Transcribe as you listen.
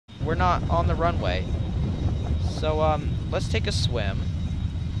we're not on the runway. So, let's take a swim.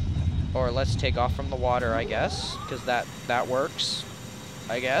 Or let's take off from the water, I guess, because that works,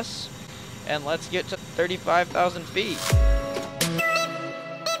 I guess. And let's get to 35,000 feet.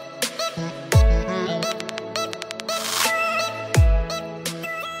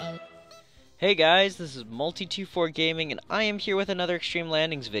 Hey guys, this is Multi24 Gaming, and I am here with another Extreme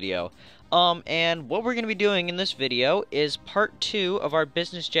Landings video. And what we're going to be doing in this video is part 2 of our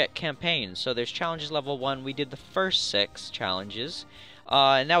business jet campaign. So there's challenges level 1, we did the first 6 challenges.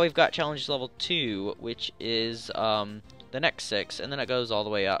 And now we've got challenges level 2, which is the next 6, and then it goes all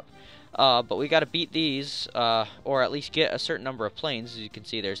the way up. But we got to beat these, or at least get a certain number of planes. As you can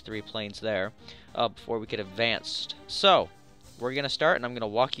see, there's 3 planes there, before we could advance. So we're going to start, and I'm going to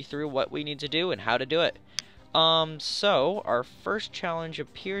walk you through what we need to do and how to do it. So our first challenge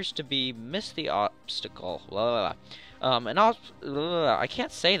appears to be miss the obstacle. Blah, blah, blah. I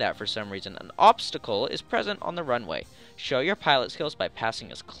can't say that for some reason. An obstacle is present on the runway. Show your pilot skills by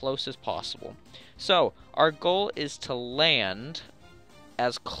passing as close as possible. So our goal is to land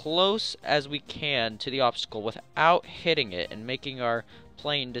as close as we can to the obstacle without hitting it and making our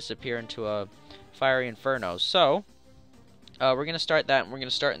plane disappear into a fiery inferno. So we're going to start that, and we're going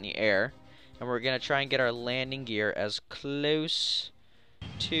to start in the air, and we're going to try and get our landing gear as close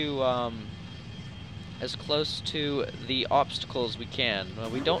to the obstacle as we can.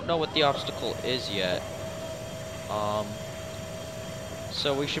 We don't know what the obstacle is yet,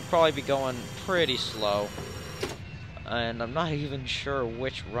 so we should probably be going pretty slow, and I'm not even sure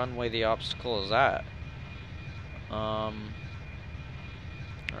which runway the obstacle is at. Alright,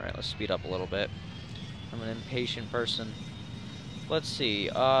 let's speed up a little bit. I'm an impatient person. Let's see,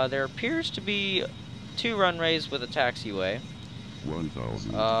 there appears to be 2 runways with a taxiway.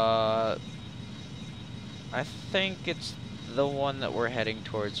 1,000. I think it's the one that we're heading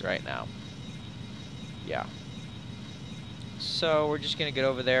towards right now. Yeah. So we're just gonna get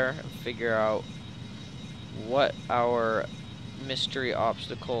over there and figure out what our mystery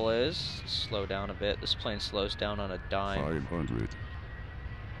obstacle is. Slow down a bit. This plane slows down on a dime. 500.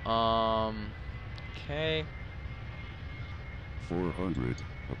 Okay. 400.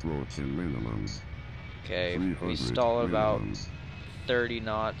 Approaching minimums. Okay, we stall about minimums. 30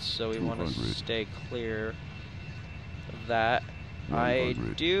 knots, so we want to 200. stay clear of that. I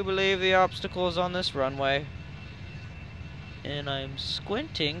 100. do believe the obstacle is on this runway, and I'm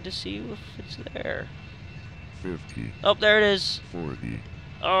squinting to see if it's there. 50. Oh, there it is. 40.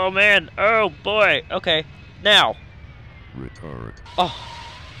 Oh man, oh boy. Okay, now. Retard. Oh,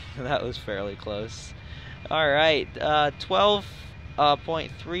 that was fairly close. Alright,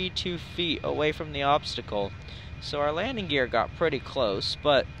 12.32 feet away from the obstacle. So our landing gear got pretty close,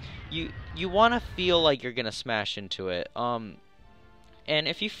 but you want to feel like you're going to smash into it. And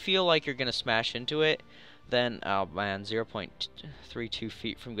if you feel like you're going to smash into it, then, oh man, 0.32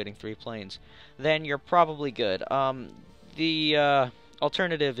 feet from getting 3 planes, then you're probably good. The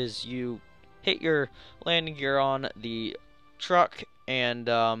alternative is you hit your landing gear on the truck, and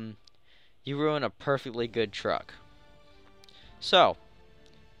you ruin a perfectly good truck. So,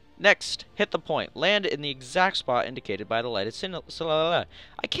 next, hit the point. Land in the exact spot indicated by the lighted signal. I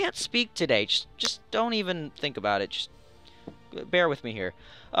can't speak today. Just don't even think about it. Just bear with me here.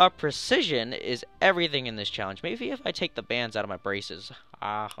 Precision is everything in this challenge. Maybe if I take the bands out of my braces.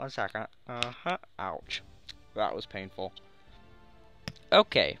 1 second. Ouch. That was painful.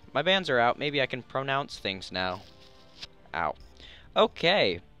 Okay, my bands are out. Maybe I can pronounce things now. Ow.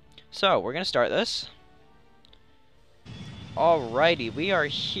 Okay. So, we're going to start this. Alrighty, we are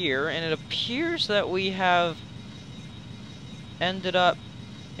here, and it appears that we have ended up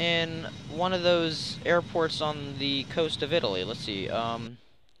in one of those airports on the coast of Italy. Let's see,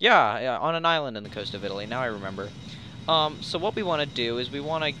 yeah, on an island in the coast of Italy, now I remember. So what we want to do is we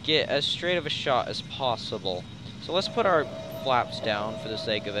want to get as straight of a shot as possible. So let's put our flaps down for the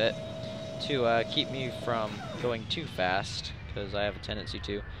sake of it, to keep me from going too fast, because I have a tendency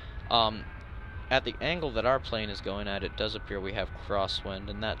to. At the angle that our plane is going at, it does appear we have crosswind,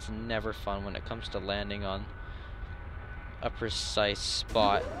 and that's never fun when it comes to landing on a precise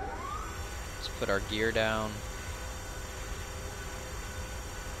spot. Let's put our gear down.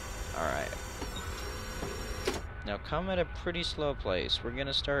 Alright. Now come at a pretty slow pace. We're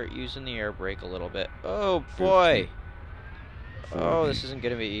gonna start using the air brake a little bit. Oh boy! Oh, this isn't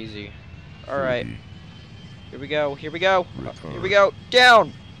gonna be easy. Alright. Here we go, here we go! Here we go!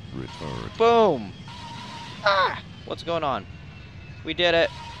 Down! Retard. Boom! Ah! What's going on? We did it.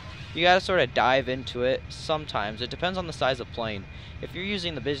 You gotta sort of dive into it sometimes. It depends on the size of plane. If you're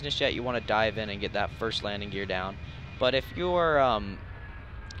using the business jet, you want to dive in and get that first landing gear down. But if you're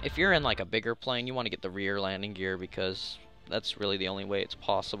If you're in like a bigger plane, you want to get the rear landing gear because that's really the only way it's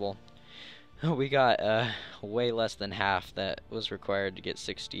possible. We got way less than half that was required to get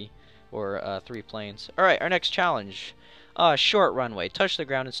 60 or 3 planes. Alright, our next challenge. Short runway. Touch the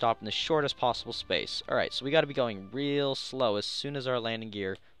ground and stop in the shortest possible space. Alright, so we got to be going real slow as soon as our landing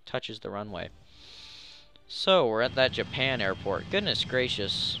gear touches the runway. So, we're at that Japan airport. Goodness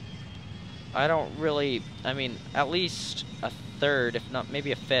gracious. I mean, at least a third, if not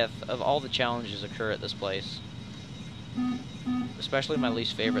maybe a fifth, of all the challenges occur at this place. Especially my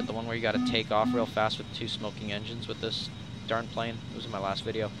least favorite, the one where you gotta take off real fast with 2 smoking engines with this darn plane. It was in my last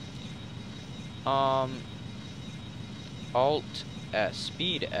video. Alt S,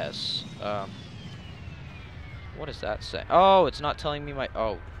 speed S. What does that say? Oh, it's not telling me my...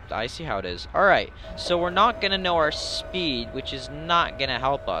 Oh, I see how it is. Alright, so we're not gonna know our speed, which is not gonna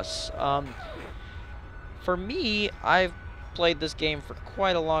help us. For me, I've played this game for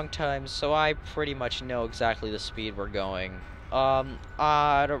quite a long time, so I pretty much know exactly the speed we're going.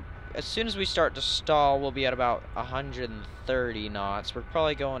 As soon as we start to stall, we'll be at about 130 knots. We're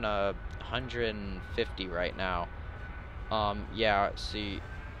probably going 150 right now. Yeah, see.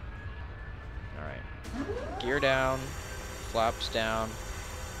 Alright. Gear down. Flaps down.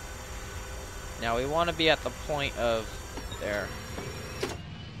 Now we want to be at the point of... There.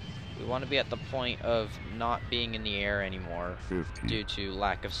 We want to be at the point of not being in the air anymore 50, due to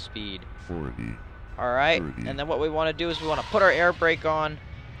lack of speed. 40. Alright, 30. and then what we want to do is we want to put our air brake on,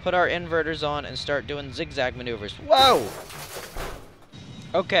 put our inverters on, and start doing zigzag maneuvers. Whoa!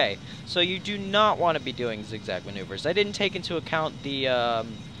 Okay, so you do not want to be doing zigzag maneuvers. I didn't take into account the,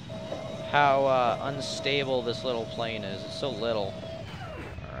 how unstable this little plane is. It's so little.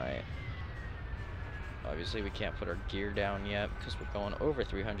 Alright. Obviously we can't put our gear down yet because we're going over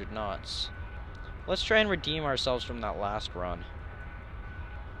 300 knots. Let's try and redeem ourselves from that last run.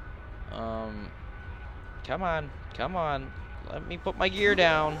 Come on, come on. Let me put my gear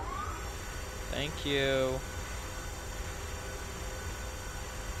down. Thank you.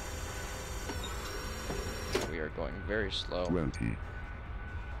 We are going very slow. 20.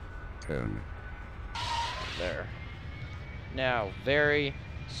 10. There. Now, very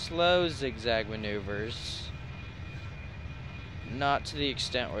slow zigzag maneuvers. Not to the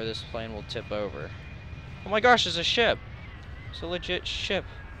extent where this plane will tip over. Oh my gosh, there's a ship! It's a legit ship.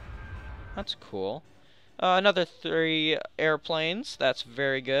 That's cool. Another 3 airplanes. That's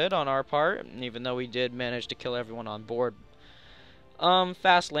very good on our part, even though we did manage to kill everyone on board.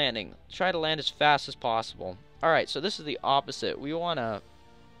 Fast landing. Try to land as fast as possible. Alright, so this is the opposite. We want to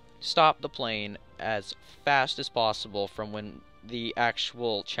stop the plane as fast as possible from when the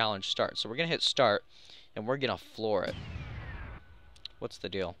actual challenge starts. So we're going to hit start, and we're going to floor it. What's the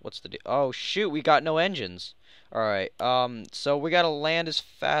deal? What's the deal? Oh, shoot, we got no engines. Alright, so we gotta land as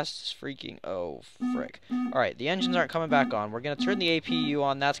fast as freaking... Oh, frick. Alright, the engines aren't coming back on. We're gonna turn the APU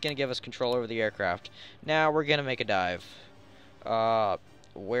on. That's gonna give us control over the aircraft. Now we're gonna make a dive.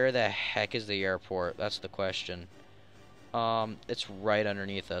 Where the heck is the airport? That's the question. It's right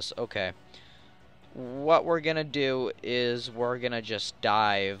underneath us. Okay. What we're gonna do is we're gonna just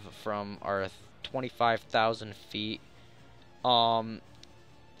dive from our 25,000 feet.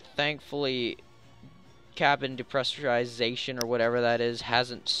 Thankfully, cabin depressurization or whatever that is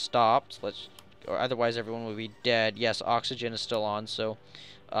hasn't stopped. Or otherwise everyone would be dead. Yes, oxygen is still on, so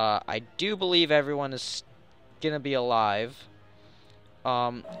I do believe everyone is gonna be alive.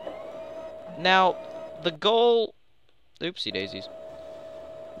 Now the goal... Oopsie daisies.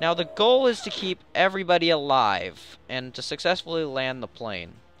 Now the goal is to keep everybody alive and to successfully land the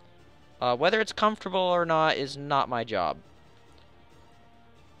plane. Whether it's comfortable or not is not my job.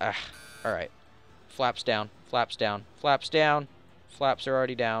 Alright. Flaps down, flaps down, flaps down. Flaps are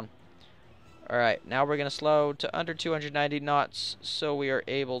already down. Alright, now we're going to slow to under 290 knots so we are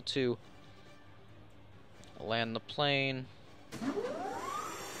able to land the plane. Alright.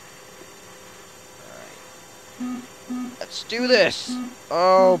 Let's do this!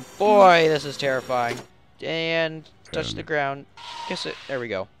 Oh boy, this is terrifying. And touch the ground. Kiss it. There we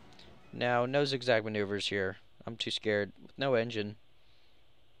go. Now, no zigzag maneuvers here. I'm too scared. With no engine.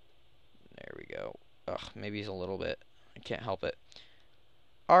 There we go. Ugh, maybe a little bit. I can't help it.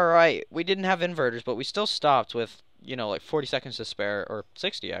 Alright, we didn't have inverters, but we still stopped with, you know, like 40 seconds to spare. Or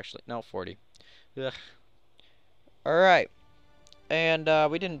 60, actually. No, 40. Ugh. Alright. And,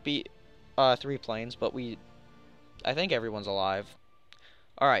 we didn't beat 3 planes, but I think everyone's alive.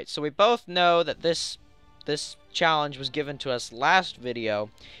 Alright, so we both know that this challenge was given to us last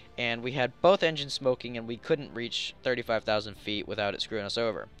video, and we had both engines smoking, and we couldn't reach 35,000 feet without it screwing us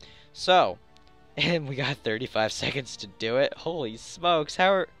over. So, And we got 35 seconds to do it. Holy smokes,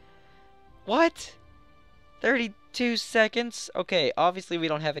 how are... What? 32 seconds? Okay, obviously we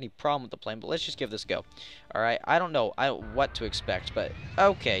don't have any problem with the plane, but let's just give this a go. Alright, I don't know what to expect, but...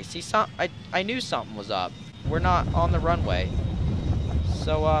 Okay, see, I knew something was up. We're not on the runway.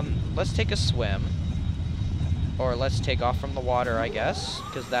 So, let's take a swim. Or let's take off from the water, I guess.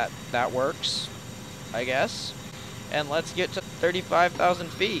 Because that works, I guess. And let's get to 35,000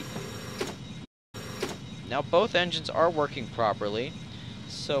 feet. Now, both engines are working properly.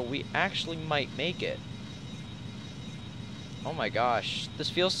 So, we actually might make it. Oh my gosh. This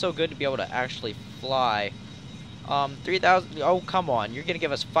feels so good to be able to actually fly. 3,000... Oh, come on. You're going to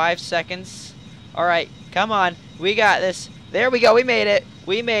give us 5 seconds? Alright, come on. We got this. There we go. We made it.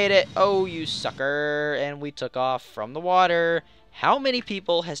 We made it. Oh, you sucker. And we took off from the water. How many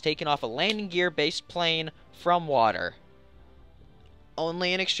people has taken off a landing gear-based plane from water?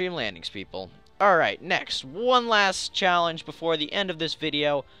 Only in Extreme Landings, people. Alright, next. One last challenge before the end of this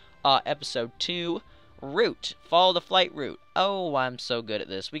video. Episode 2. Route. Follow the flight route. Oh, I'm so good at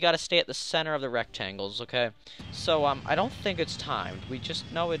this. We gotta stay at the center of the rectangles, okay? So, I don't think it's timed. We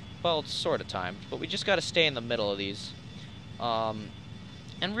just know it... Well, it's sort of timed. But we just gotta stay in the middle of these. And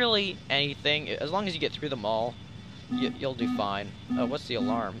really, anything. As long as you get through them all, you'll do fine. What's the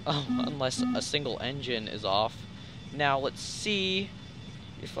alarm? Oh, unless a single engine is off. Now, let's see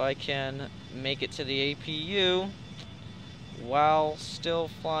if I can make it to the APU while still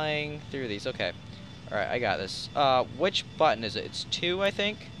flying through these. Okay. Alright, I got this. Which button is it? It's 2, I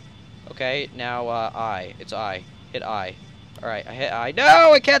think? Okay, now, I. It's I. Hit I. Alright, I hit I.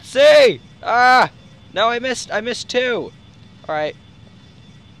 No, I can't see! Ah! No, I missed 2! Alright.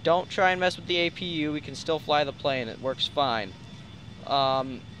 Don't try and mess with the APU. We can still fly the plane. It works fine. Oh,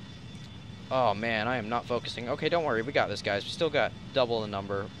 man, I am not focusing. Okay, don't worry. We got this, guys. We still got double the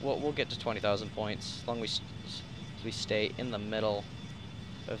number. We'll get to 20,000 points as long as we stay in the middle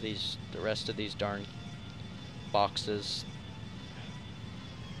of the rest of these darn boxes.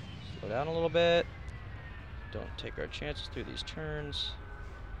 Slow down a little bit. Don't take our chances through these turns.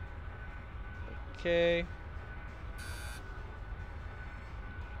 Okay.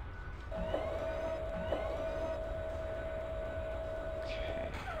 Okay.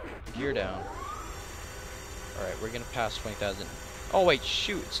 Gear down. Alright, we're gonna pass 20,000. Oh wait,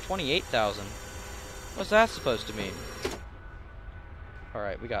 shoot, it's 28,000. What's that supposed to mean?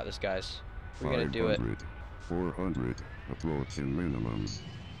 Alright, we got this, guys. We're gonna do it. 400, approaching minimum.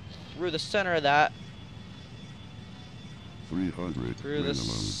 Through the center of that. 300, Through minimum. the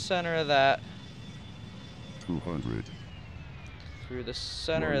center of that. 200. Through the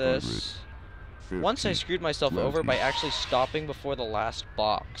center of this. 50, Once I screwed myself 20. over by actually stopping before the last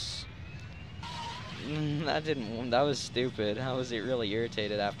box. That was stupid. I was really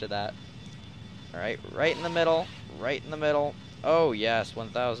irritated after that. Alright, right in the middle. Right in the middle. Oh, yes,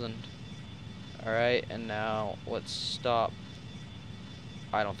 1,000. Alright, and now let's stop.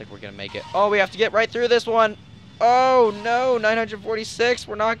 I don't think we're going to make it. Oh, we have to get right through this one. Oh, no, 946.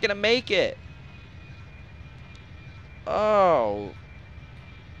 We're not going to make it. Oh.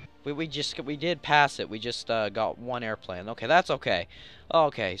 We did pass it. We just got one airplane. Okay, that's okay.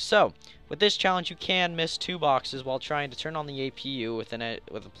 Okay, so with this challenge, you can miss 2 boxes while trying to turn on the APU with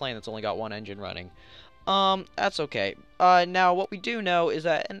a plane that's only got 1 engine running. That's okay. Now what we do know is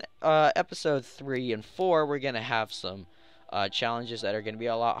that in episode 3 and 4, we're gonna have some challenges that are gonna be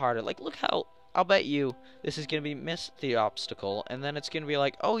a lot harder. Like, look how I'll bet you this is gonna be miss the obstacle, and then it's gonna be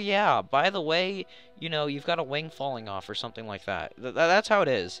like, oh yeah, by the way, you know, you've got a wing falling off or something like that. That's how it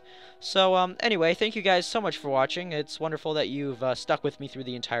is. So anyway, thank you guys so much for watching. It's wonderful that you've stuck with me through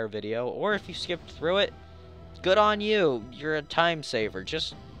the entire video, or if you skipped through it, good on you. You're a time saver.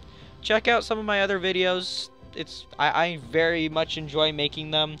 Just check out some of my other videos. I very much enjoy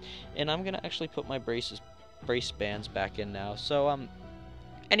making them, and I'm gonna actually put my brace bands back in now. So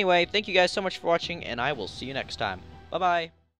anyway, thank you guys so much for watching, and I will see you next time. Bye bye.